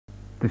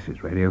This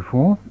is Radio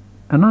 4,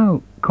 and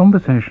now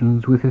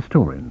Conversations with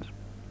Historians.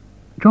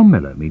 John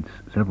Miller meets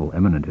several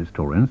eminent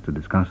historians to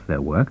discuss their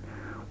work,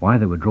 why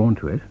they were drawn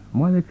to it,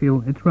 and why they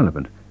feel it's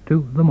relevant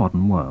to the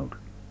modern world.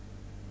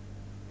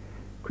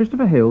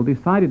 Christopher Hill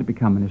decided to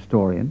become an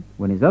historian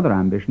when his other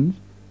ambitions,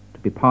 to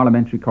be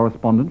parliamentary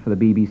correspondent for the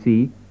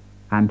BBC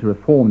and to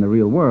reform the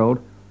real world,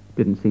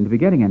 didn't seem to be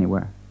getting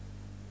anywhere.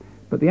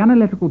 But the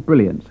analytical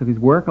brilliance of his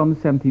work on the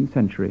 17th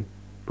century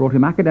brought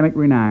him academic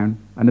renown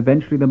and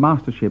eventually the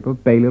mastership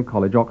of Balliol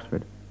College,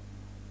 Oxford.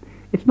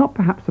 It's not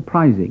perhaps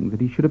surprising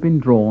that he should have been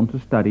drawn to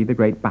study the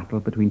great battle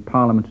between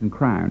Parliament and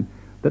Crown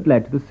that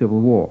led to the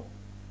Civil War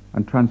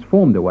and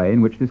transformed the way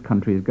in which this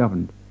country is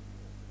governed.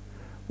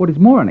 What is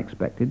more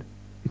unexpected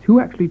is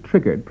who actually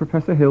triggered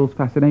Professor Hill's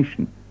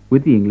fascination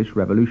with the English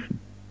Revolution.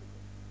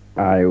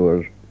 I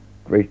was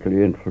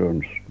greatly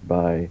influenced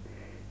by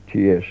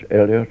T.S.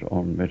 Eliot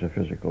on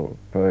metaphysical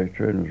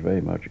poetry and was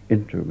very much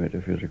into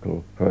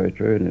metaphysical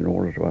poetry, and in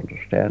order to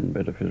understand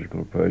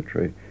metaphysical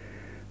poetry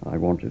I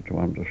wanted to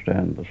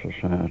understand the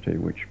society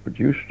which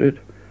produced it,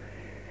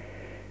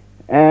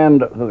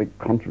 and the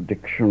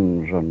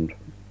contradictions and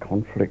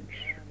conflicts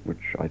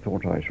which I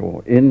thought I saw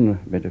in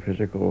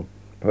metaphysical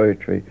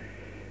poetry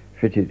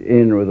fitted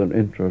in with an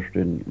interest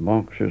in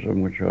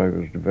Marxism, which I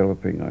was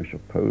developing, I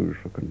suppose,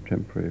 for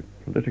contemporary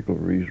political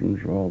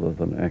reasons rather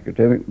than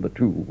academic. The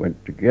two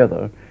went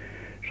together.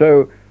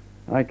 So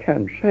I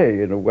can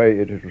say, in a way,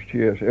 it was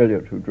T.S.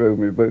 Eliot who drove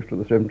me both to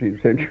the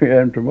 17th century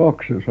and to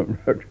Marxism,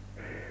 which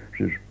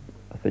is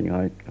a thing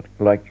I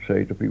like to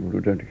say to people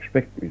who don't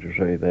expect me to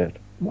say that.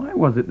 Why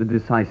was it the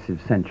decisive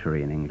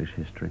century in English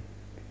history?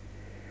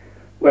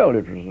 Well,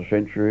 it was the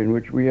century in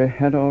which we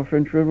had our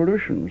French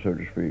Revolution, so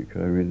to speak.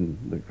 I mean,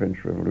 the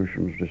French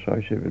Revolution was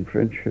decisive in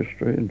French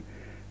history, and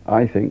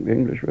I think the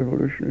English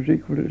Revolution is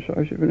equally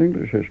decisive in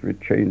English history.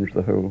 It changed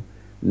the whole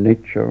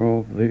nature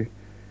of the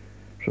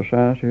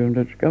society and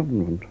its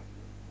government.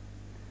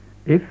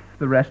 If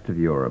the rest of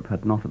Europe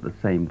had not at the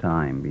same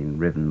time been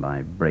riven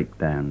by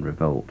breakdown,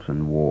 revolt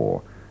and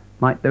war,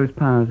 might those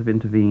powers have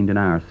intervened in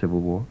our civil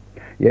war?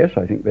 Yes,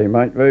 I think they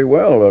might very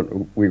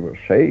well. We were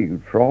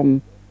saved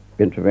from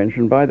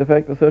intervention by the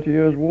fact the 30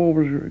 Years' War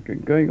was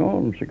going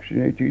on,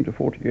 1618 to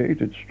 48.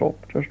 It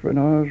stopped just when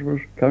ours was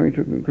coming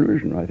to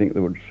conclusion. I think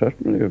there would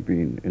certainly have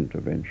been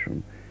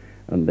intervention,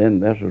 and then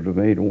that would have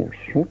made all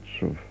sorts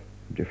of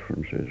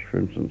differences. For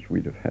instance,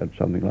 we'd have had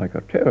something like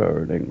a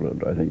terror in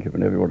England. I think if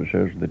everybody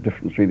says the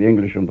difference between the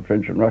English and the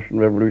French and Russian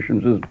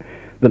revolutions is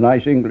the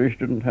nice English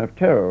didn't have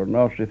terror and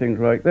nasty things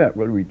like that.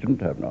 Well, we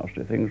didn't have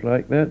nasty things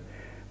like that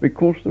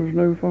because there was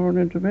no foreign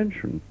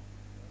intervention.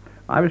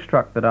 I was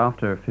struck that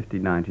after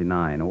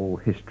 1599 all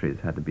histories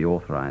had to be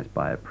authorised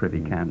by a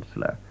Privy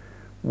Councillor.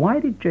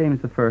 Why did James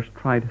I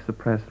try to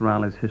suppress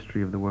Raleigh's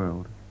history of the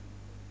world?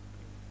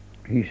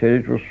 He said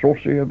it was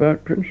saucy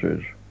about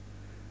princes,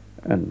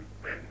 and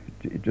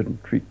he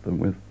didn't treat them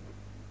with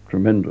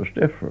tremendous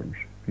deference.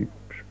 He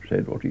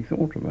said what he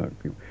thought about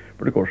people.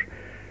 But of course,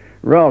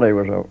 Raleigh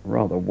was a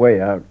rather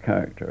way-out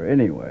character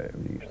anyway. I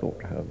mean, he's thought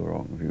to have the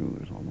wrong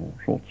views on all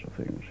sorts of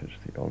things. His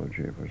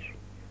theology was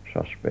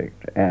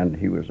suspect, and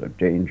he was a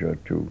danger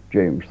to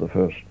James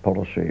I's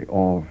policy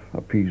of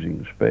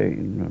appeasing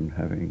Spain and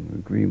having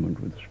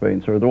agreement with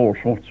Spain. So there are all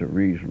sorts of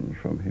reasons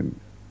from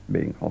him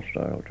being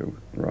hostile to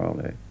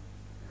Raleigh.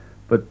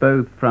 But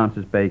both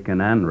Francis Bacon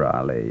and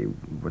Raleigh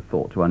were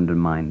thought to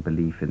undermine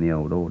belief in the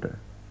old order.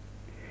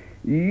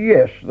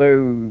 Yes,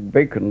 though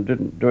Bacon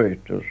didn't do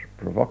it as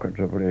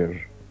provocatively as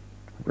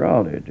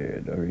Raleigh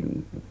did. I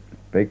mean,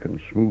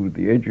 Bacon smoothed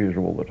the edges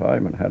all the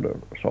time and had a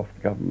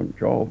soft government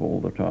job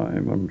all the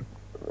time and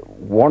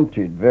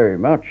wanted very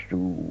much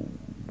to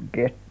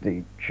get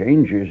the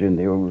changes in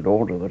the old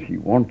order that he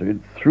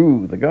wanted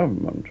through the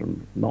government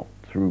and not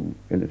through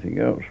anything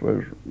else,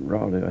 whereas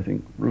Raleigh, I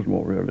think, was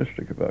more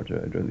realistic about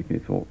it. I don't think he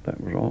thought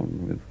that was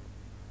on with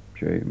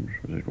James,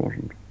 as it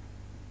wasn't.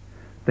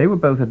 They were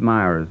both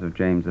admirers of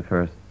James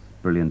I's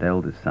brilliant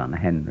eldest son,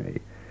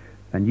 Henry,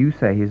 and you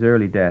say his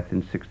early death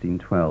in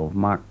 1612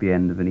 marked the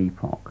end of an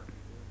epoch.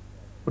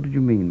 What did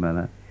you mean by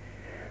that?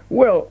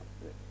 Well,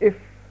 if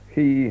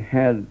he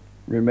had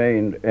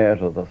remained heir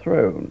to the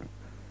throne,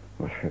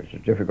 well,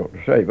 it's difficult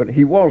to say, but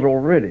he was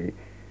already,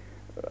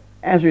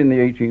 as in the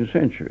 18th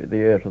century, the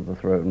heir to the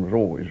throne was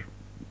always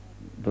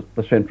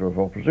the centre of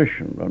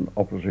opposition, and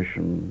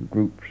opposition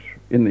groups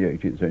in the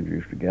 18th century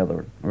used to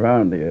gather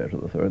around the heir to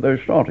the throne. They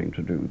were starting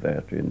to do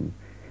that in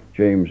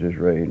James's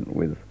reign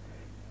with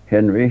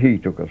Henry. He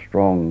took a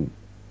strong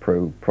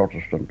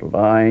pro-Protestant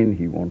line.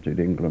 He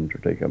wanted England to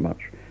take a much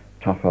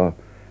tougher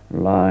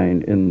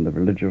line in the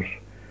religious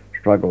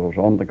struggles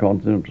on the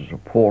continent to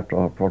support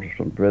our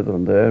Protestant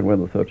brethren there. And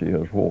when the 30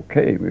 Years' War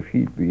came, if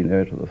he'd been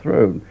heir to the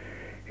throne,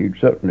 he'd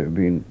certainly have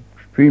been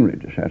extremely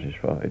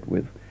dissatisfied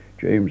with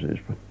James's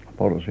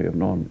policy of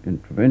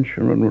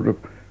non-intervention and would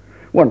have,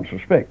 one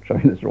suspects, I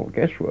mean, it's all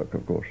guesswork,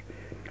 of course,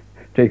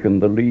 taken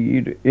the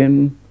lead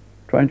in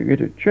trying to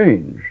get it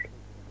changed.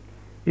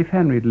 If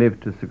Henry had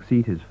lived to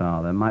succeed his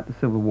father, might the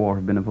Civil War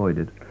have been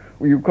avoided?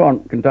 You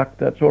can't conduct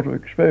that sort of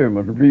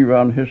experiment and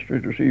rerun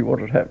history to see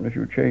what would happen if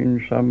you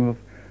change some of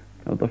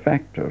the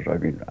factors. I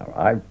mean,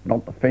 I've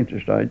not the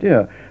faintest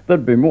idea.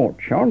 There'd be more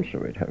chance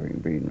of it having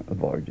been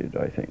avoided,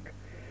 I think.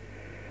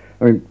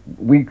 I mean,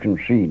 we can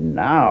see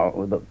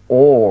now that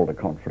all the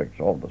conflicts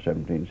of the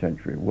 17th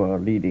century were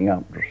leading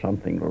up to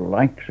something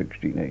like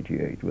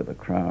 1688, with the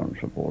Crown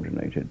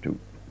subordinated to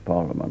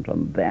Parliament,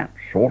 and that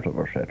sort of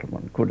a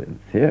settlement could, in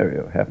theory,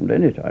 have happened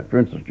any time. For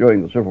instance,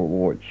 during the Civil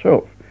War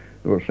itself,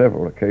 there were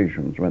several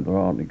occasions when there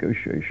are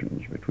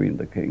negotiations between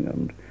the King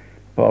and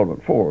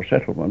Parliament for a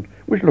settlement,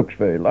 which looks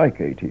very like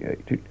 88.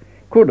 It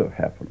could have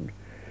happened,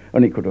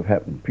 and it could have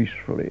happened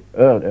peacefully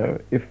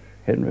earlier if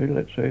Henry,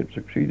 let's say, had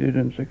succeeded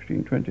in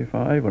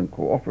 1625 and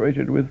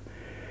cooperated with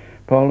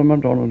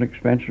Parliament on an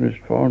expansionist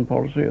foreign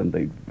policy, and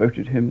they'd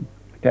voted him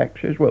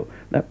taxes. Well,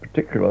 that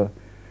particular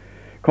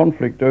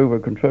conflict over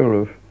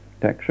control of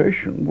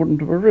taxation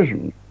wouldn't have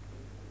arisen.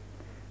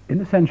 In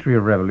the Century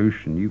of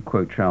Revolution, you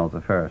quote Charles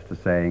I as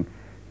saying,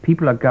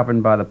 "People are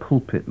governed by the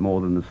pulpit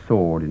more than the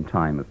sword in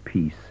time of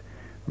peace.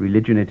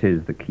 Religion it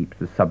is that keeps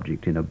the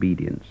subject in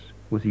obedience."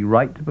 Was he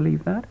right to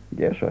believe that?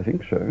 Yes, I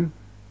think so.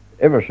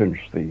 Ever since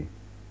the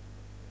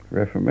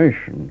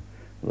Reformation,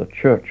 the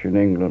Church in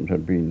England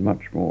had been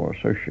much more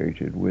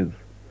associated with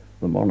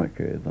the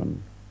monarchy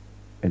than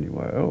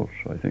anywhere else,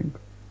 I think.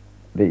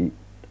 The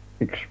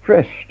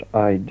expressed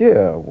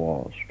idea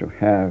was to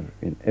have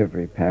in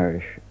every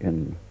parish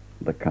in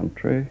the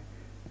country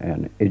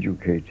an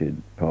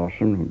educated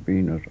parson who'd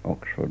been at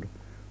Oxford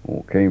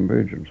or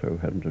Cambridge and so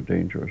hadn't a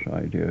dangerous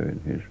idea in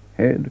his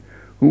head,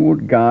 who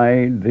would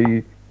guide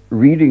the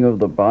reading of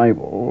the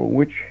Bible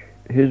which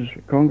his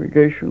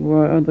congregation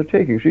were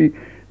undertaking. See,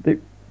 the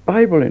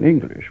Bible in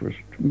English was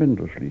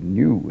tremendously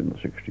new in the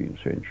 16th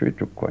century. It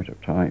took quite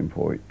a time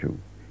for it to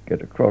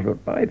get across,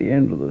 but by the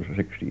end of the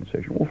 16th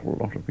century, an awful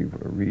lot of people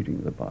are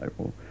reading the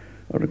Bible.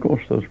 And of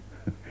course, there's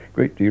a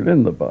great deal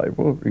in the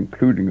Bible,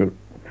 including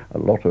a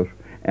lot of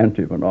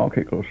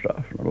anti-monarchical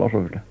stuff and a lot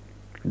of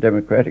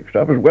democratic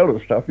stuff, as well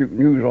as stuff you can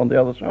use on the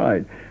other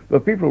side.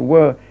 But people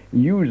were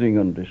using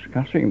and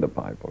discussing the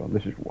Bible, and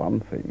this is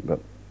one thing that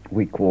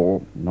we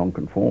call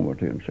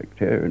nonconformity and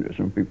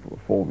sectarianism. People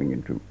were forming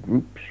into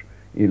groups,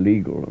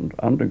 illegal and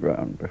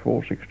underground,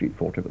 before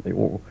 1640, but they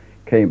all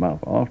came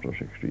up after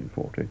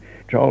 1640.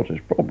 Charles's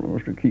problem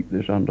was to keep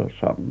this under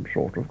some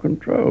sort of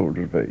control. It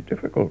was very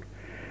difficult.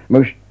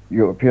 Most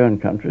European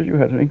countries, you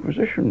had an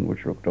Inquisition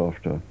which looked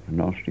after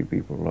nasty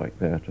people like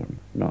that and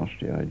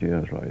nasty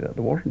ideas like that.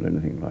 There wasn't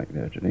anything like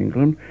that in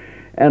England.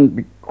 And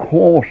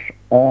because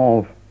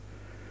of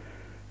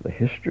the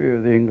history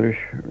of the English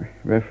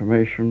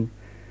Reformation,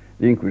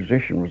 the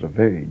Inquisition was a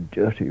very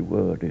dirty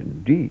word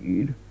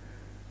indeed,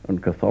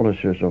 and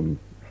Catholicism,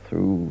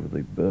 through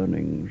the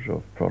burnings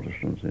of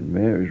Protestants in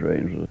Mary's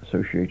reign, was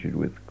associated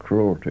with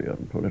cruelty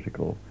and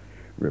political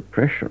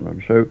repression,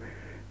 and so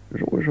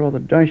it was always rather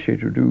dicey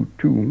to do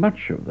too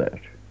much of that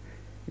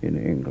in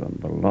England.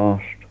 The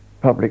last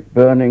public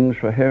burnings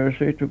for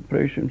heresy took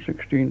place in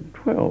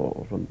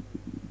 1612, and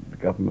the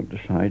government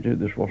decided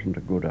this wasn't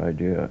a good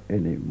idea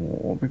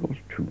anymore because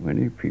too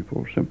many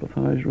people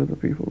sympathized with the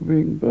people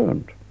being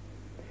burnt.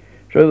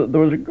 So that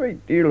there was a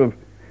great deal of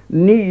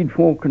need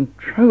for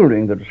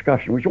controlling the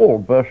discussion, which all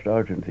burst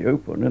out into the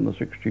open in the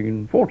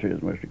 1640s,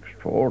 the most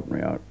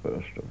extraordinary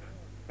outburst of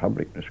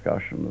public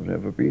discussion there's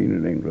ever been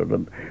in England,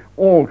 and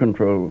all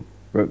control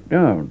broke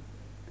down.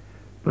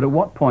 But at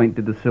what point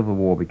did the Civil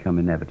War become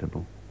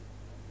inevitable?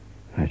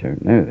 I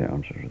don't know the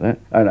answer to that,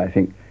 and I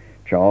think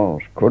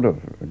Charles could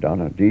have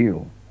done a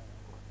deal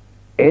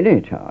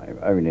any time.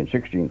 I mean, in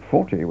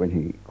 1640, when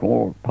he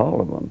called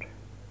Parliament,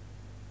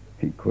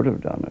 he could have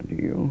done a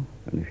deal,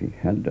 and if he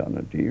had done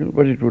a deal,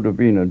 but it would have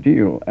been a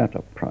deal at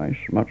a price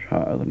much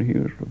higher than he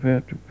was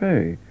prepared to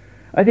pay.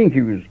 I think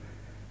he was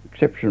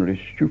exceptionally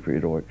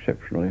stupid or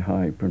exceptionally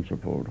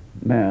high-principled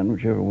man,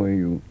 whichever way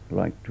you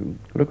like to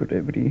look at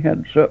it, but he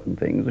had certain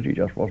things that he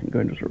just wasn't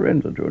going to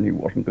surrender to, and he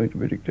wasn't going to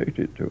be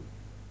dictated to.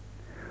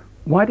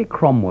 Why did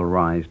Cromwell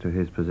rise to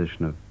his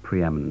position of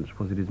preeminence?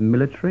 Was it his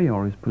military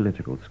or his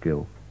political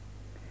skill?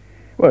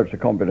 Well, it's a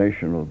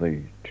combination of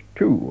the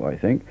two, I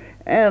think,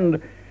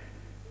 and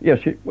yes,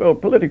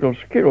 political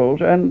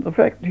skills and the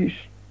fact he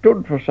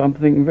stood for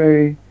something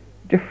very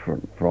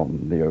different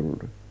from the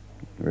old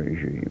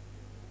regime.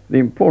 The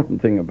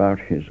important thing about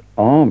his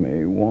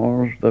army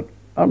was that,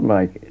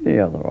 unlike any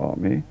other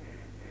army,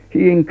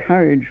 he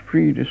encouraged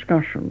free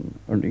discussion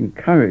and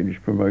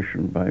encouraged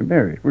promotion by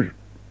merit, which was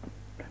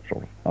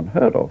sort of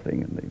unheard of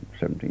thing in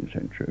the 17th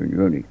century.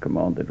 You only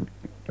commanded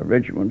a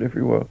regiment if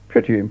you were a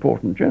pretty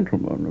important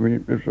gentleman. I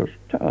mean, it was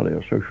entirely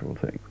a social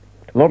thing.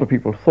 A lot of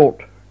people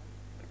thought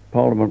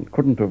Parliament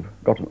couldn't have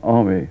got an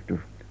army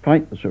to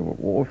fight the Civil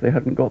War if they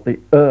hadn't got the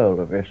Earl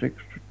of Essex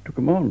to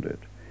command it.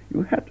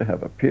 You had to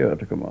have a peer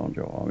to command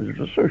your armies. It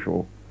was a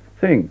social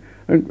thing.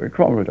 And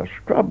Cromwell just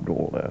scrubbed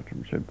all that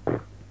and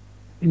said...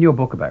 In your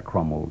book about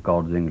Cromwell,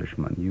 God's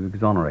Englishman, you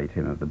exonerate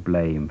him of the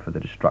blame for the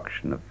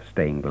destruction of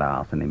stained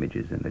glass and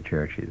images in the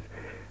churches.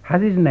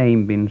 Has his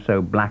name been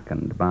so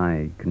blackened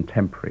by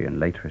contemporary and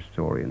later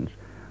historians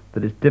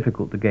that it's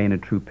difficult to gain a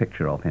true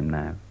picture of him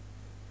now?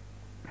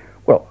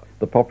 Well,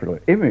 the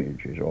popular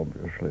image is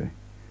obviously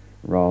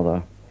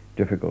rather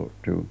difficult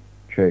to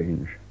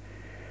change.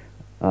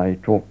 I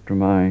talked to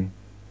my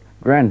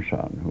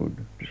grandson,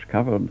 who'd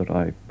discovered that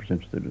I was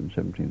interested in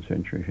 17th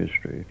century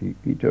history.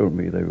 He told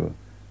me they were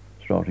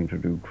starting to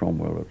do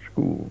Cromwell at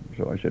school.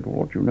 So I said, well,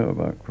 what do you know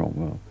about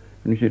Cromwell?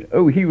 And he said,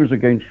 oh, he was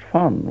against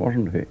fun,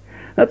 wasn't he?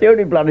 That's the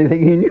only bloody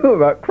thing he knew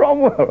about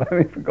Cromwell. I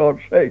mean, for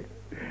God's sake.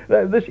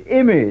 This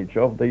image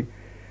of the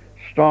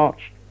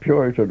starched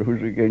Puritan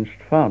who's against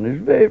fun is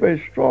very,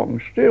 very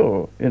strong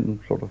still in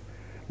sort of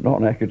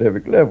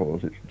non-academic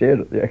levels. It's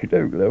dead at the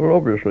academic level,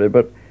 obviously,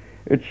 but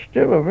it's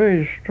still a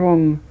very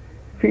strong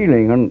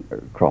feeling,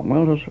 and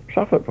Cromwell has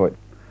suffered for it.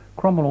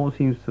 Cromwell always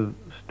seems to have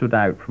stood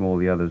out from all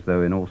the others,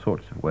 though, in all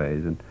sorts of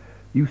ways, and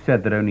you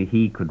said that only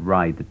he could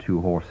ride the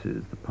two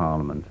horses, the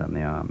Parliament and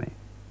the army.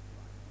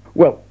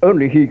 Well,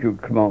 only he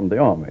could command the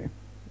army,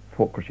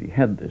 for course he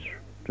had this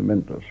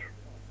tremendous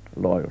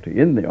loyalty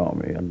in the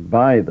army, and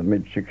by the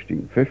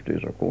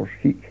mid-1650s, of course,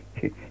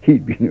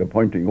 he'd been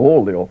appointing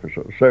all the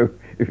officers, so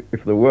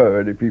if there were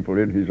any people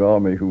in his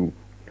army who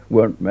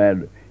weren't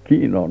mad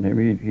keen on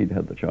him, he'd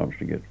had the chance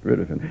to get rid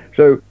of him.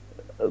 So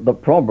the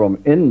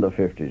problem in the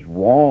 50s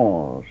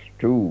was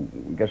to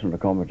get an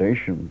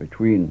accommodation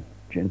between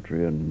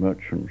gentry and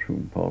merchants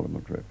whom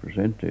Parliament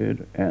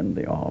represented and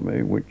the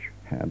army, which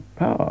had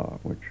power,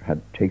 which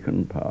had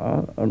taken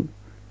power and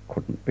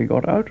couldn't be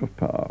got out of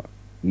power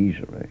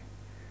easily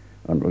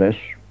unless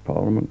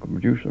Parliament could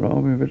produce an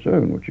army of its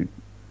own, which it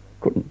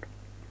couldn't.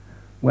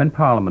 When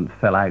Parliament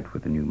fell out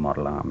with the new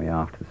model army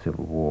after the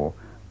Civil War,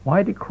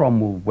 why did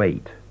Cromwell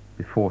wait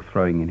before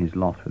throwing in his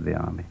lot with the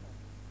army?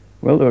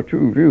 Well, there are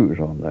two views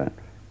on that.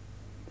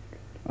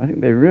 I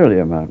think they really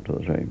amount to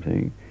the same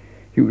thing.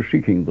 He was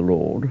seeking the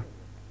Lord.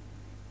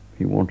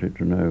 He wanted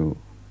to know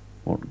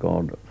what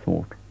God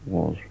thought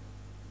was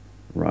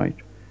right.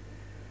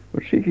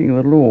 But seeking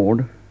the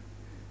Lord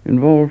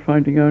involved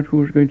finding out who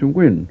was going to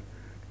win.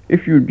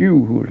 If you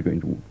knew who was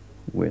going to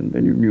win,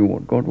 then you knew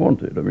what God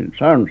wanted. I mean, it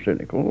sounds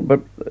cynical, but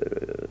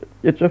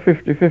it's a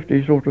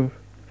 50-50 sort of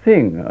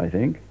thing, I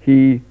think.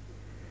 He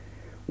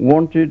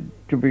wanted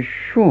to be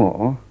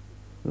sure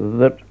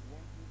that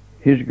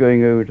his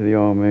going over to the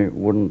army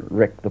wouldn't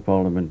wreck the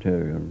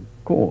parliamentarian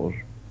cause.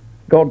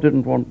 God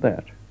didn't want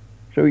that.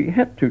 So he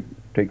had to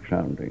take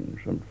soundings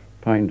and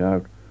find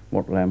out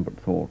what Lambert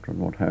thought and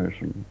what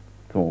Harrison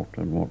thought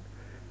and what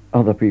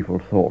other people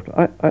thought.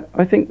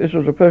 I think this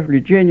was a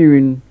perfectly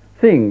genuine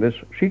thing. This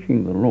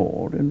seeking the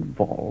Lord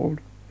involved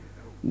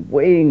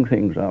weighing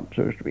things up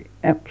so as to be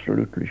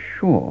absolutely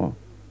sure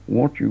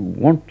what you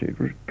wanted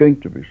was going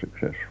to be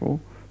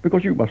successful,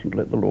 because you mustn't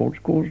let the Lord's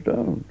cause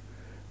down.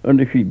 And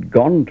if he'd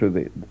gone to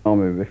the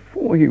army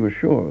before he was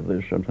sure of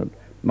this and had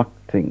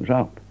mucked things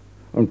up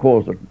and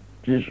caused a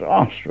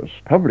disastrous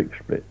public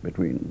split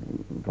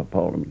between the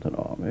Parliament and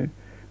army,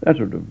 that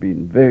would have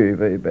been very,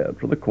 very bad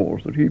for the cause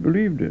that he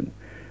believed in.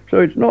 So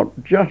it's not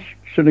just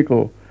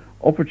cynical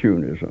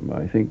opportunism,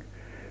 I think.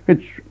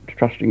 It's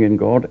trusting in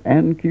God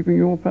and keeping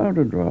your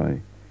powder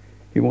dry.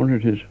 He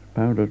wanted his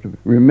powder to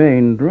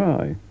remain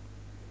dry.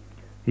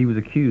 He was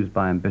accused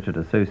by embittered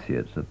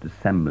associates of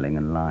dissembling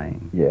and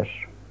lying. Yes.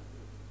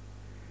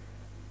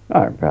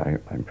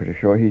 I'm pretty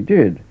sure he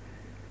did.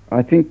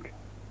 I think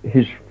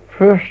his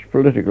first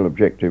political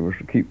objective was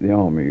to keep the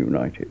army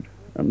united,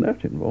 and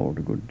that involved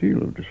a good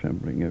deal of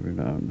dissembling every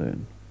now and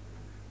then.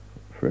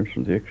 For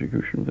instance, the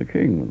execution of the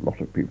king, a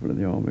lot of people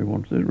in the army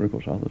wanted it, of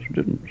course others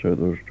didn't, so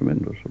there was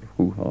tremendous sort of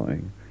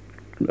hoo-haing.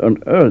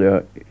 And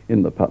earlier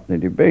in the Putney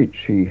debates,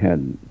 he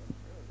had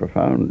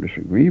profound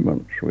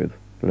disagreements with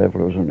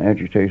levellers and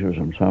agitators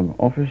and some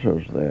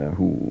officers there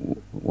who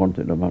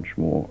wanted a much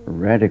more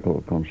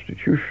radical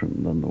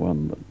constitution than the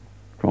one that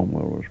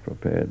Cromwell was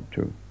prepared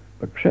to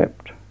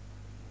accept.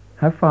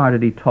 How far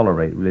did he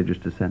tolerate religious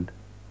dissent?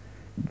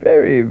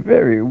 Very,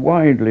 very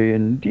widely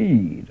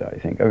indeed, I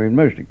think. I mean,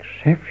 most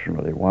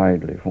exceptionally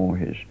widely for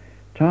his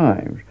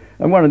times.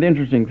 And one of the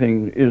interesting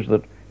things is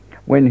that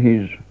when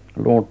he's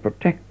Lord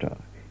Protector,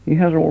 he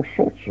has all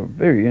sorts of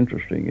very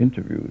interesting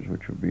interviews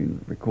which have been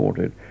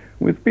recorded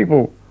with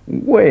people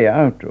way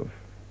out of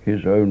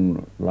his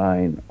own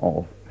line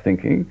of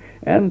thinking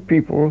and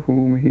people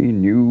whom he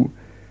knew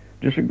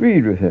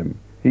disagreed with him.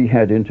 He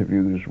had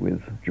interviews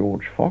with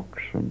George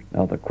Fox and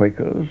other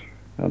Quakers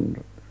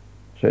and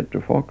said to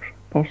Fox,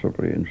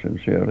 possibly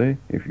insincerely,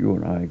 if you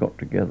and I got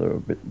together a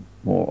bit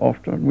more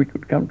often, we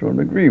could come to an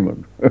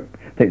agreement.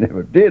 They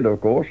never did,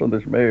 of course, and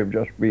this may have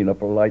just been a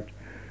polite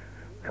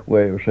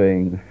way of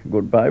saying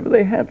goodbye, but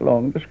they had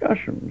long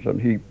discussions,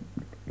 and he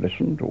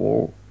listened to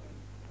all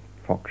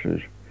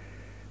Fox's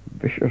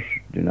vicious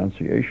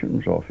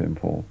denunciations of him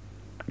for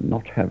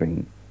not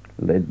having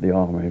led the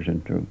armies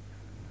into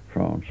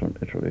France and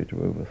Italy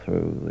to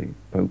overthrow the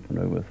Pope and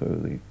overthrow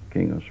the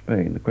King of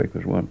Spain. The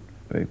Quakers weren't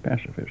very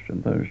pacifist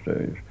in those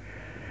days.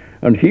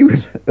 And he was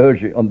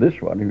urging, on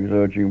this one, he was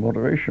urging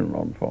moderation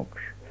on Fox.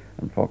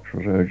 And Fox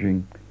was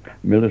urging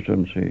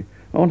militancy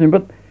on him.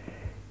 But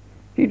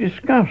he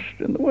discussed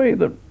in the way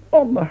that,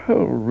 on the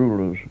whole,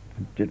 rulers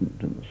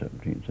didn't in the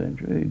 17th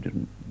century. They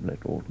didn't let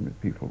ordinary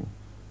people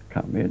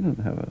come in and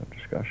have a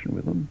discussion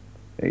with them.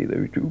 They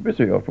were too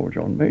busy. After all,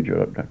 John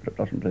Major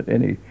doesn't let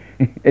any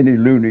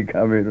loony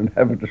come in and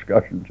have a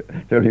discussion,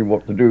 tell him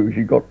what to do.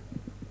 He got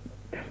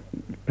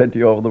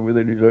plenty of them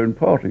within his own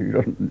party. He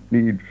doesn't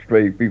need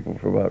stray people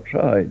from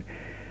outside.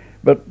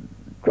 But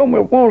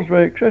Cromwell was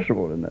very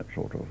accessible in that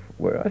sort of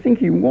way. I think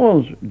he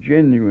was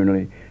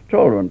genuinely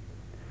tolerant.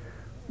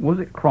 Was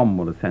it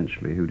Cromwell,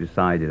 essentially, who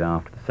decided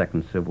after the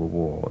Second Civil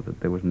War that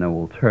there was no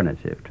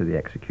alternative to the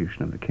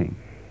execution of the king?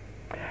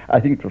 I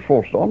think it was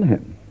forced on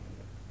him.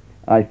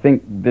 I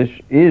think this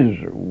is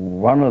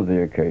one of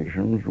the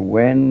occasions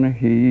when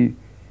he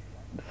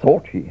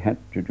thought he had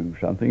to do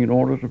something in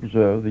order to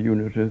preserve the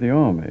unity of the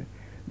army.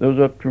 There was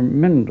a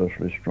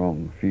tremendously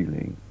strong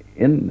feeling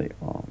in the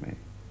army,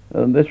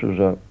 and this was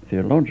a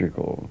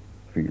theological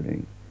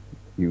feeling.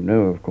 You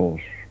know, of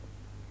course,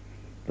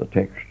 the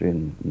text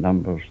in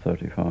Numbers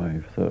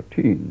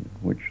 35:13,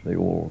 which they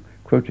all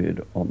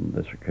quoted on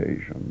this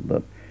occasion,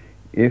 that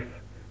if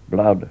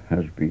blood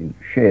has been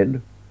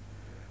shed,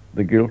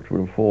 the guilt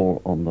will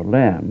fall on the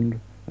land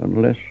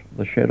unless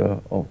the shedder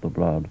of the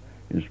blood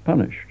is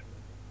punished.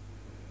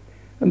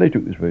 And they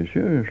took this very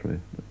seriously,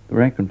 the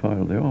rank and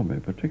file of the army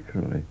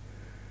particularly.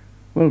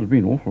 Well, there's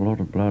been an awful lot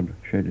of blood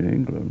shed in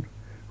England.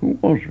 Who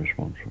was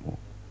responsible?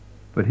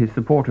 But his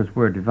supporters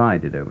were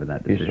divided over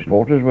that decision. His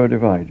supporters were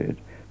divided,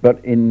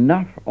 but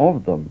enough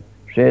of them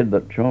said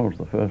that Charles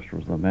I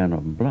was the man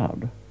of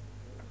blood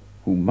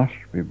who must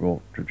be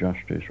brought to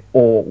justice,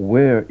 or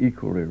we're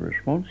equally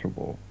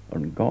responsible,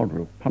 and God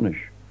will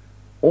punish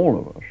all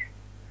of us.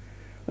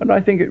 And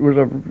I think it was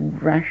a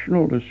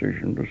rational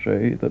decision to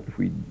say that if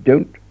we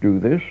don't do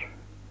this,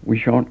 we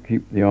shan't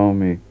keep the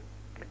army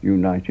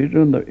united,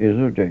 and there is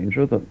a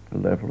danger that the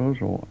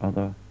Levellers or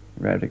other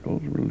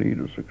radicals will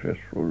lead a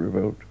successful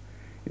revolt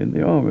in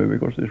the army,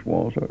 because this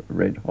was a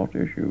red-hot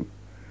issue.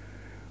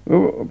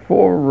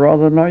 For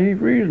rather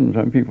naive reasons.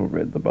 Some people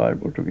read the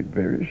Bible, took it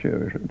very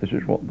seriously. This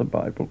is what the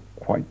Bible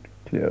quite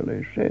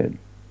clearly said.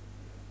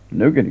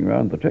 No getting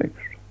around the text.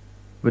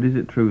 But is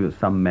it true that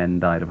some men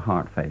died of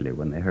heart failure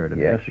when they heard of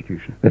the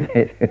execution?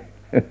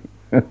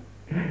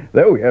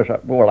 Oh, yes.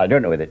 Well, I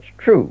don't know whether it's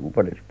true,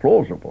 but it's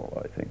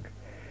plausible, I think.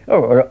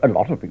 Oh, a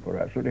lot of people are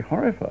absolutely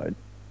horrified.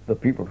 The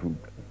people who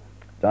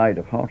died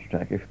of heart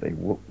attack, if they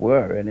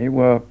were any,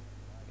 were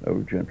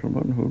old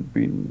gentlemen who'd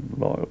been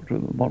loyal to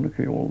the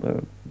monarchy all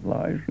their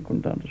lives and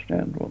couldn't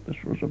understand what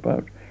this was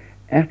about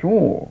at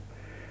all.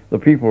 The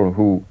people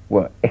who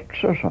were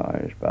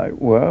exercised by it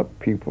were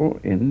people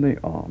in the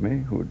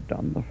army who had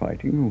done the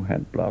fighting, who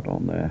had blood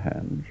on their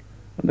hands,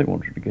 and they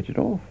wanted to get it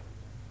off.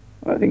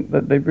 I think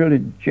that they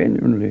really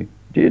genuinely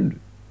did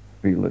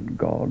feel that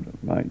God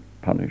might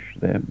punish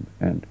them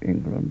and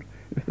England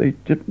if they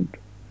didn't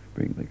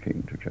bring the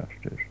king to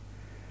justice.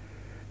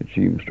 It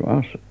seems to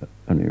us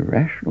an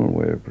irrational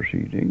way of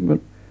proceeding, but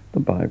the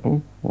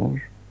Bible was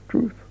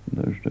truth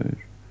in those days.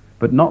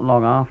 But not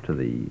long after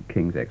the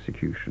king's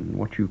execution,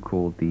 what you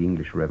called the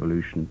English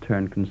Revolution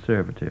turned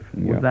conservative.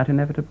 Yeah. Was that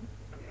inevitable?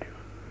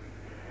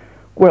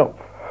 Well,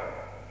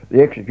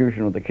 the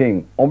execution of the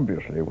king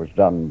obviously was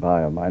done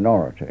by a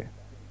minority,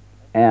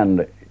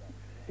 and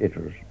it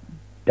was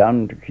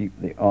done to keep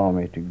the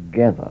army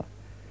together.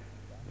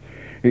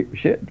 It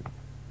said,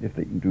 if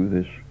they can do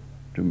this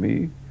to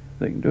me,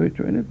 they can do it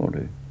to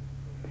anybody.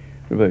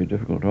 It's a very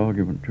difficult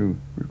argument to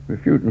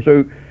refute. And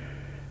so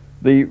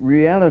the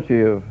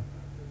reality of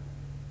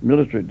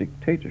military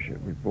dictatorship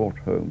was brought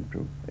home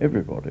to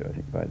everybody, I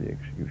think, by the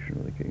execution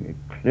of the king.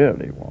 It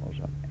clearly was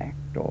an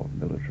act of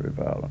military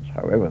violence,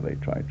 however they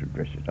tried to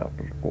dress it up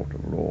as a court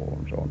of law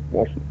and so on. It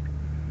wasn't.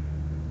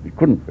 It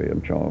couldn't be,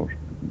 and Charles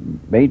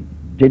made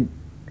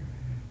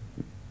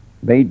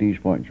these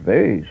points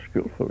very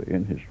skillfully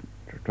in his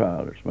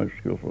trial. It's the most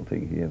skillful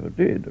thing he ever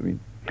did. I mean,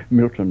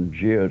 Milton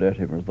jeered at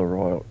him as the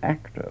royal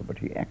actor, but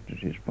he acted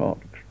his part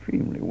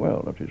extremely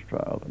well at his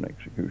trial and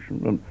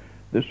execution, and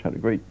this had a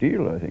great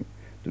deal, I think,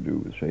 to do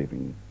with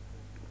saving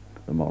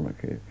the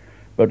monarchy.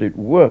 But it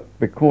worked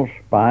because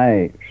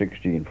by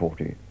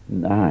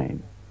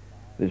 1649,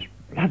 this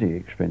bloody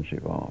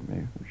expensive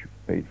army, which was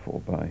paid for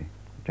by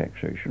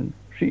taxation,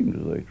 seemed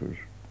as though it was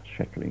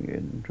settling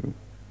in to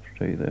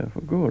stay there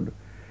for good.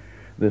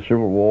 The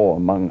Civil War,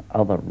 among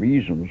other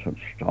reasons, had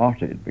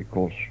started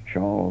because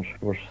Charles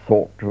was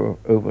thought to have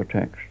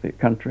overtaxed the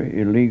country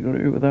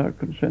illegally without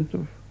consent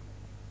of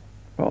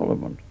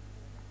Parliament.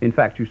 In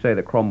fact, you say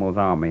that Cromwell's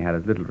army had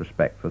as little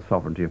respect for the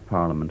sovereignty of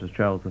Parliament as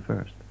Charles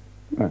I.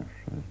 Yes,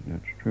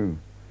 that's true.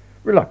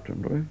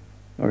 Reluctantly.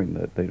 I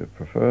mean, they'd have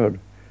preferred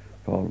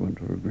Parliament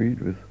to have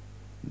agreed with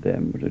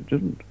them, but it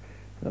didn't.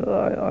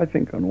 I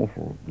think an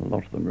awful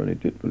lot of them really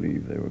did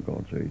believe they were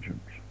God's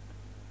agents.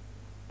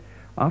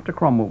 After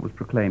Cromwell was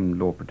proclaimed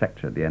Lord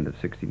Protector at the end of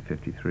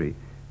 1653,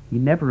 he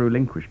never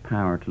relinquished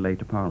power to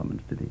later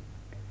parliaments, did he?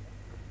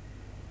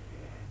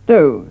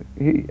 No,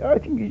 I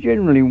think he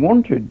generally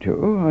wanted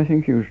to. I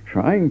think he was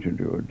trying to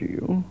do a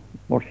deal.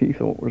 what he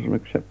thought was an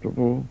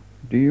acceptable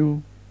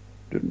deal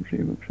didn't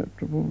seem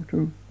acceptable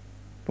to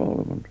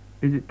Parliament.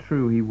 Is it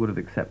true he would have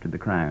accepted the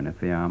crown if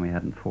the army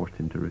hadn't forced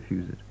him to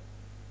refuse it?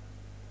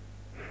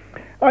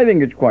 I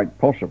think it's quite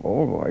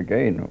possible.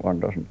 Again,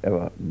 one doesn't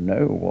ever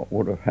know what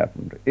would have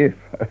happened if.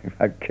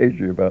 I kid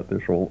you about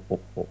this all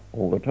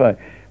the time.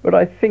 But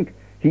I think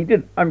he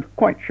did. I'm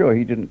quite sure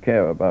he didn't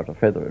care about a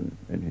feather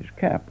in his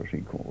cap, as he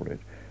called it.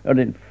 And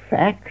in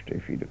fact,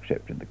 if he'd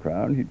accepted the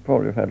crown, he'd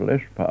probably have had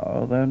less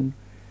power than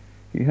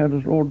he had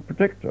as Lord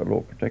Protector.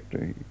 Lord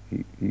Protector,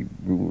 he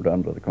ruled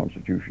under the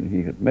constitution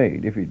he had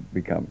made. If he'd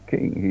become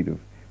king, he'd have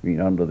been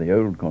under the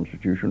old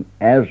constitution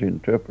as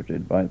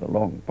interpreted by the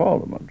Long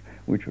Parliament,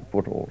 which had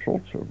put all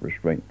sorts of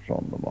restraints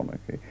on the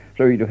monarchy.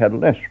 So he'd have had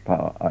less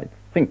power, I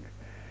think.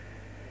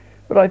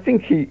 But I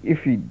think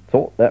if he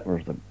thought that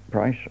was the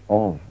price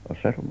of a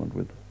settlement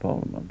with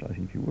Parliament, I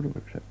think he would have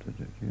accepted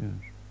it,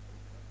 yes.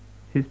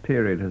 His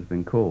period has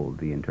been called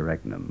the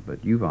interregnum,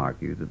 but you've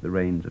argued that the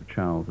reigns of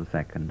Charles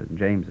II and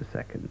James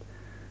II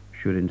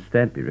should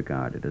instead be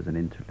regarded as an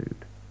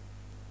interlude.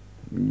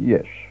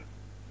 Yes.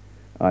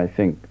 I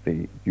think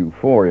the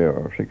euphoria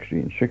of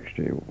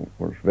 1660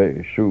 was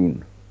very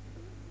soon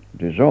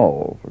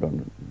dissolved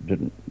and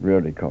didn't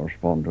really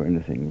correspond to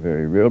anything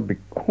very real,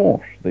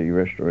 because the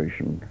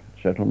Restoration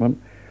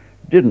settlement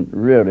didn't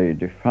really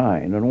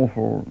define an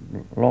awful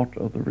lot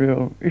of the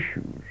real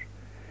issues.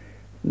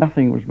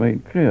 Nothing was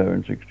made clear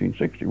in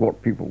 1660.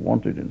 What people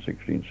wanted in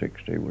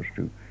 1660 was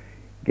to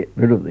get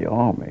rid of the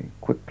army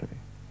quickly.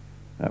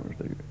 That was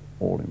the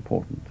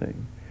all-important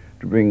thing.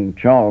 To bring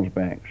Charles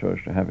back so as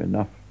to have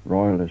enough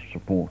royalist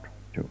support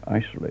to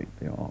isolate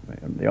the army.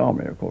 And the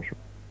army, of course,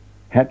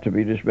 had to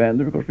be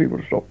disbanded because people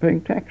had stopped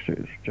paying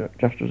taxes.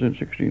 Just as in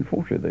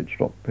 1640 they'd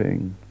stopped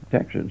paying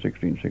taxes. In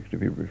 1660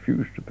 people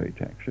refused to pay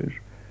taxes,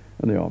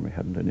 and the army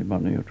hadn't any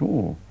money at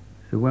all.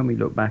 So when we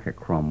look back at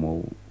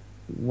Cromwell,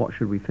 what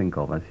should we think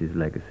of as his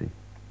legacy?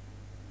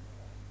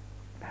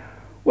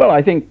 Well,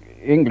 I think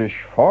English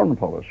foreign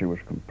policy was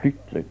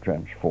completely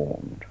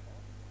transformed,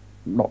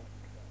 not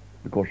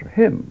because of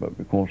him, but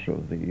because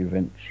of the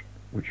events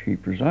which he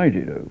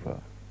presided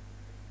over.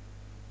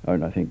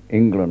 And I think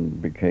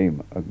England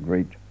became a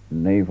great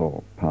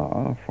naval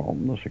power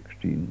from the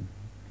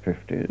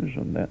 1650s,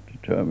 and that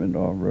determined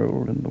our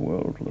role in the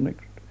world for the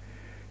next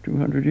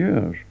 200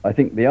 years. I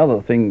think the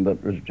other thing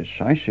that was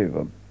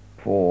decisive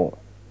for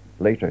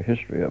later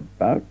history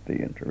about the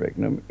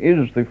interregnum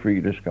is the free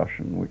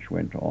discussion which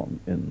went on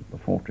in the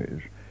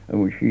 40s,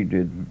 and which he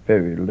did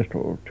very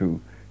little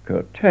to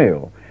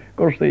curtail. Of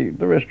course, the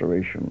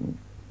Restoration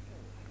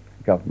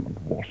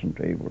government wasn't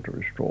able to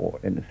restore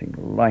anything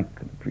like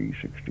the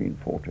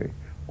pre-1640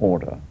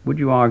 order. Would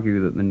you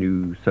argue that the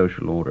new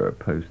social order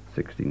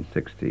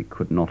post-1660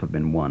 could not have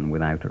been won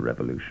without a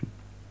revolution?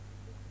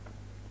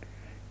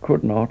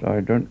 Could not,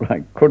 I don't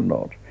like could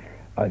not.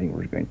 I think it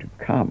was going to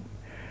come.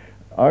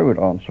 I would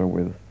answer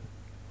with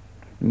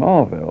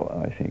Marvell,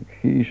 I think.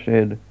 He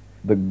said,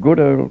 the good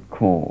old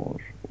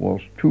cause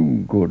was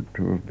too good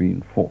to have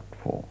been fought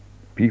for.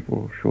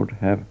 People should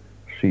have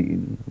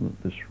seen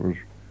that this was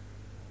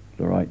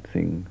the right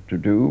thing to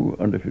do,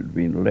 and if it had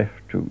been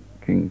left to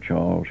King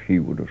Charles, he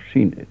would have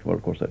seen it. Well,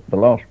 of course, the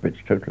last bit's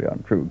totally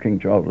untrue. King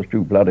Charles was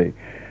too bloody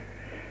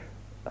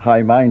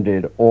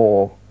high-minded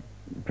or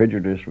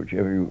prejudiced,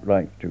 whichever you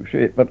like to see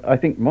it. But I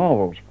think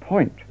Marvell's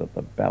point that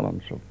the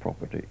balance of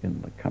property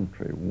in the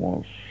country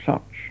was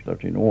such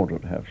that in order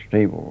to have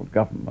stable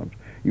government,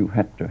 you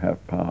had to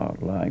have power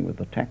lying with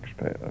the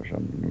taxpayers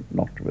and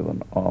not with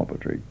an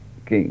arbitrary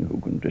king who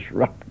can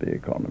disrupt the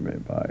economy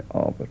by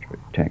arbitrary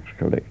tax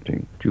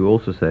collecting. Do you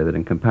also say that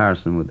in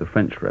comparison with the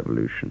French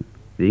Revolution,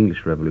 the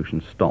English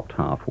Revolution stopped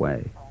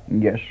halfway?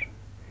 Yes.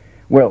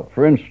 Well,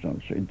 for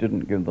instance, it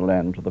didn't give the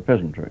land to the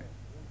peasantry.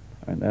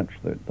 And that's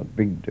the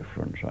big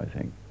difference, I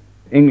think.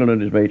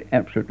 England is made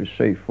absolutely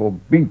safe for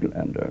big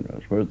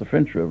landowners, whereas the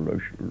French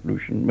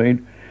Revolution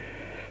made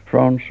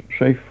France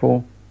safe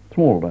for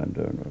small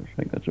landowners. I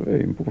think that's a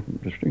very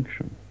important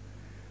distinction.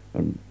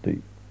 And the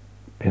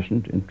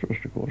peasant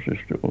interest, of course, is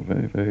still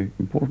very, very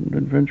important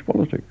in French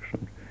politics.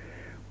 And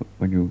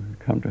when you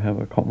come to have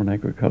a common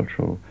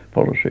agricultural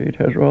policy, it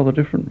has rather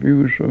different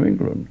views from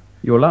England.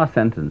 Your last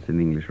sentence in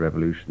the English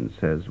Revolution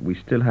says, we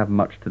still have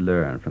much to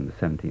learn from the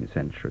 17th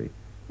century.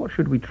 What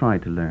should we try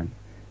to learn?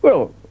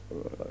 Well,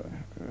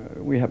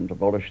 we haven't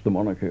abolished the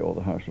monarchy or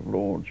the House of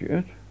Lords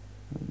yet.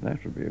 And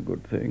that would be a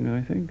good thing,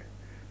 I think.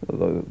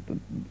 Although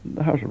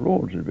the House of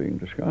Lords is being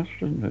discussed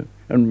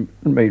and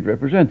made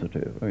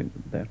representative. I mean,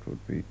 that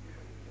would be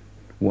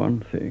one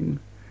thing.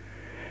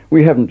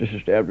 We haven't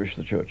disestablished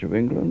the Church of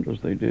England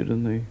as they did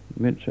in the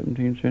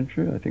mid-17th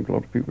century. I think a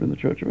lot of people in the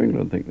Church of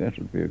England think that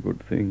would be a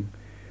good thing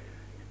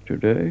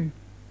today.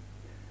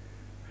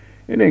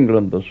 In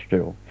England, there's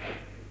still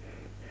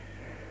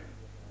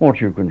what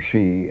you can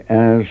see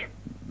as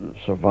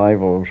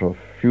survivals of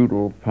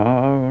feudal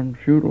power and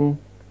feudal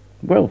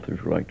wealth,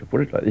 if you like to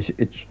put it like this.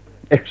 It's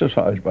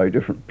exercised by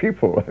different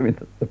people. I mean,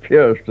 the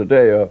peers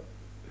today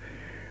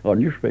are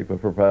newspaper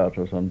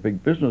proprietors and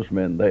big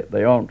businessmen.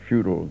 They aren't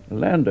feudal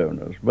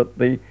landowners, but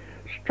the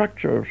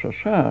structure of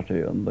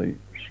society and the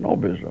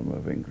snobism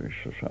of English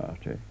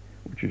society,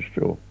 which is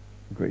still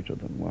greater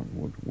than one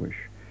would wish,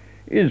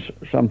 is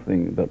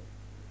something that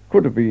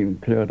could have been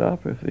cleared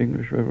up if the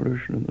English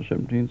Revolution in the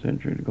 17th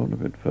century had gone a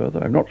bit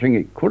further. I'm not saying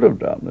it could have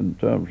done in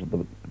terms of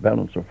the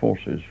balance of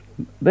forces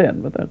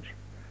then, but that's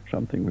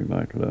something we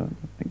might learn.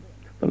 I think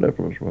the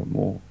Liberals were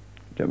more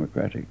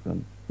democratic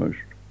than most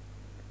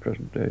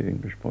present-day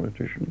English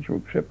politicians who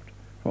accept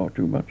far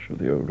too much of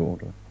the old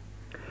order.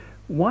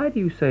 Why do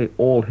you say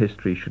all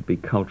history should be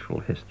cultural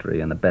history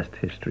and the best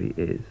history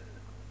is?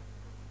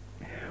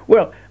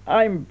 Well,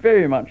 I'm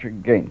very much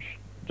against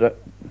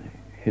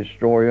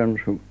historians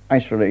who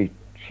isolate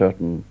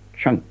certain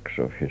chunks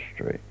of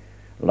history,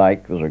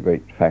 like there's a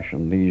great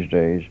fashion these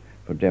days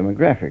for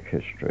demographic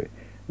history.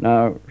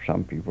 Now,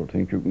 some people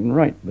think you can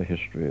write the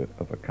history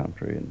of a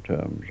country in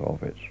terms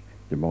of its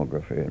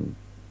demography, and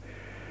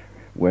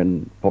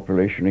when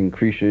population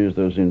increases,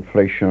 there's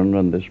inflation,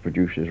 and this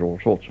produces all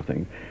sorts of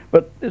things.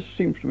 But this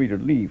seems to me to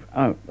leave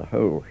out the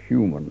whole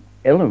human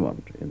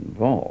element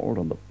involved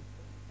and the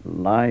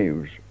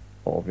lives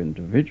of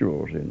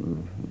individuals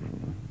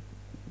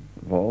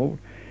involved,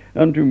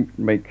 and to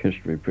make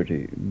history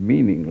pretty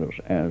meaningless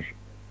as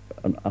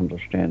an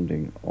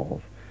understanding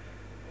of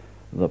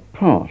the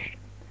past.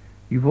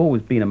 You've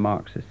always been a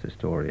Marxist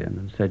historian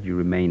and said you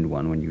remained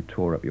one when you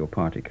tore up your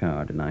party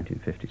card in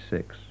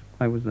 1956.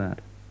 Why was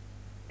that?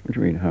 What do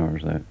you mean, how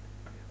is that?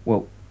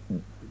 Well,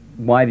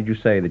 why did you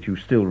say that you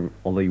still,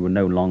 although you were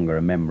no longer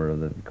a member of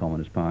the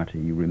Communist Party,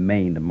 you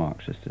remained a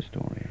Marxist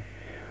historian?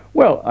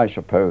 Well, I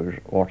suppose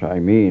what I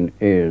mean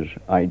is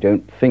I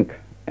don't think,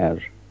 as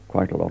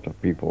quite a lot of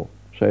people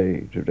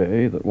say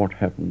today, that what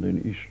happened in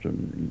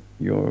Eastern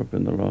Europe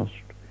in the last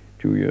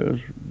 2 years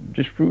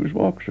disproves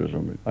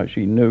Marxism. I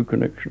see no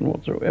connection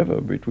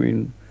whatsoever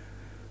between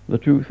the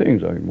two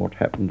things. I mean, what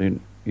happened in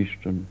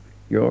Eastern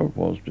Europe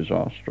was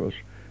disastrous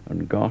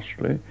and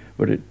ghastly,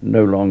 but it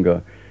no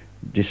longer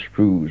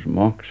disproves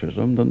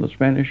Marxism than the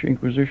Spanish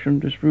Inquisition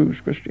disproves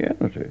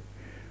Christianity.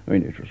 I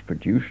mean, it was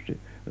produced,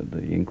 the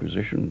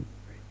Inquisition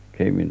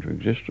came into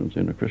existence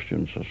in a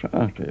Christian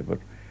society, but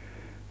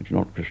it's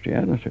not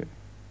Christianity.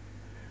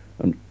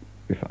 And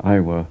if I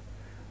were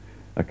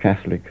a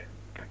Catholic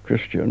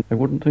Christian, I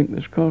wouldn't think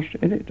this cast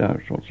any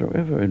doubts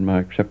whatsoever in my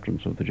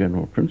acceptance of the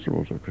general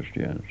principles of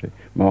Christianity.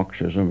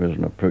 Marxism is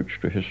an approach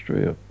to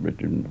history. It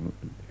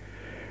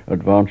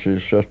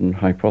advances certain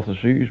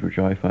hypotheses which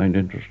I find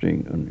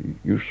interesting and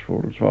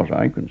useful. As far as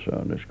I'm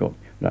concerned, it's got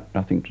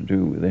nothing to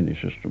do with any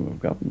system of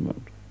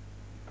government.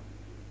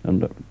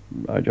 And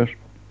I just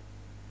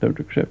don't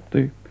accept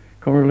the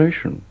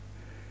correlation.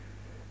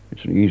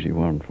 It's an easy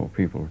one for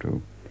people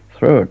to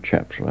throw at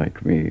chaps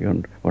like me,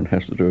 and one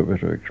has to do a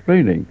bit of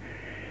explaining.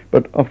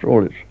 But after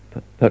all, it's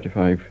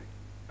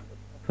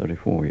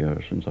 34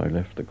 years since I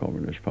left the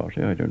Communist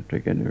Party. I don't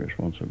take any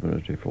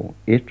responsibility for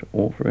it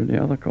or for any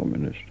other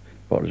communist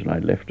parties, and I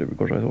left it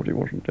because I thought it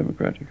wasn't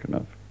democratic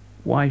enough.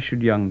 Why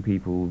should young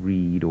people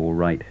read or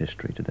write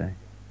history today?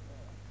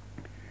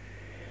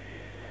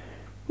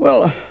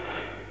 Well,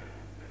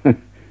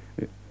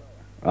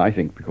 I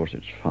think because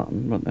it's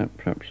fun, but that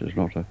perhaps is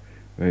not a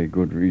very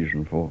good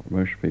reason for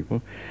most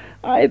people.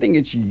 I think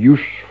it's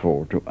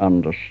useful to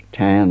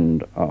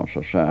understand our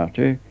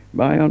society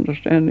by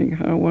understanding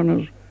how one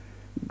has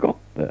got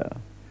there.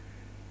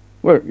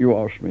 Well, you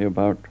asked me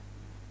about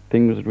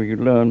things that we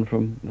could learn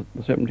from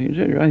the 17th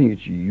century. I think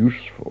it's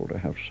useful to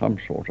have some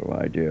sort of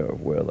idea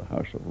of where the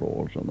House of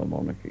Lords and the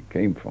monarchy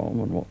came from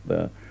and what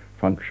their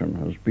function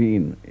has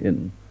been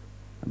in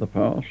the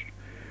past,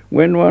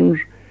 when one's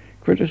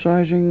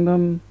criticizing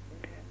them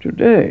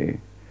today.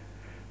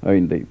 I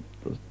mean, the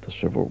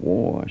Civil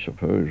War, I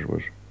suppose,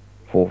 was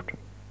fought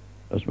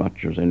as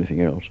much as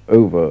anything else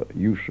over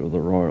use of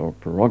the royal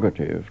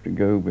prerogative to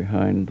go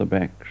behind the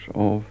backs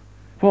of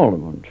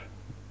Parliament,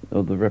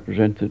 of the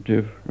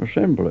representative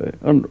assembly.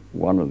 And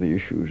one of the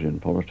issues in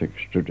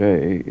politics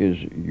today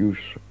is use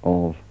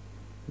of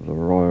the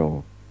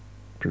royal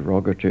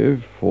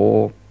prerogative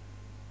for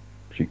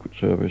Secret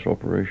Service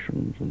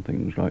operations and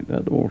things like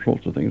that, all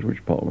sorts of things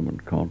which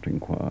Parliament can't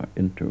inquire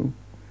into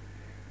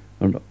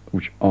and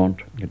which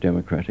aren't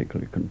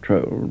democratically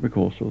controlled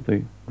because of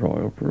the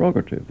royal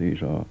prerogative.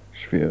 These are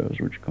spheres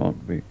which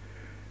can't be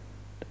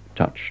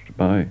touched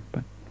by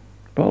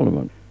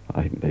Parliament.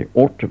 I think they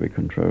ought to be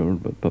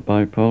controlled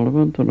by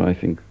Parliament, and I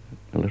think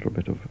a little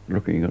bit of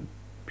looking at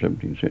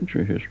 17th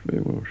century history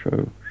will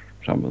show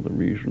some of the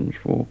reasons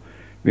for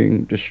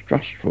being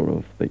distrustful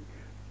of the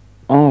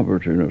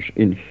arbitrariness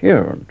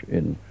inherent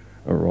in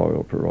a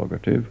royal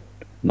prerogative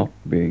not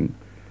being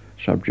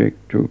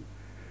subject to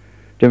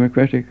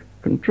democratic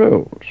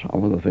control.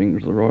 Some of the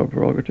things the royal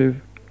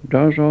prerogative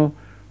does are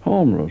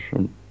harmless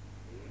and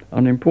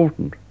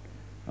unimportant.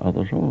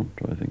 Others aren't,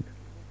 I think.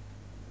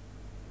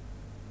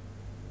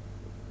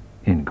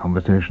 In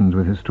Conversations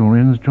with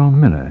Historians, John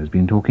Miller has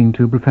been talking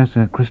to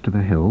Professor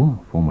Christopher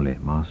Hill, formerly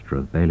Master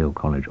of Balliol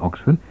College,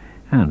 Oxford,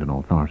 and an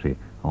authority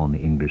on the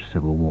English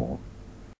Civil War.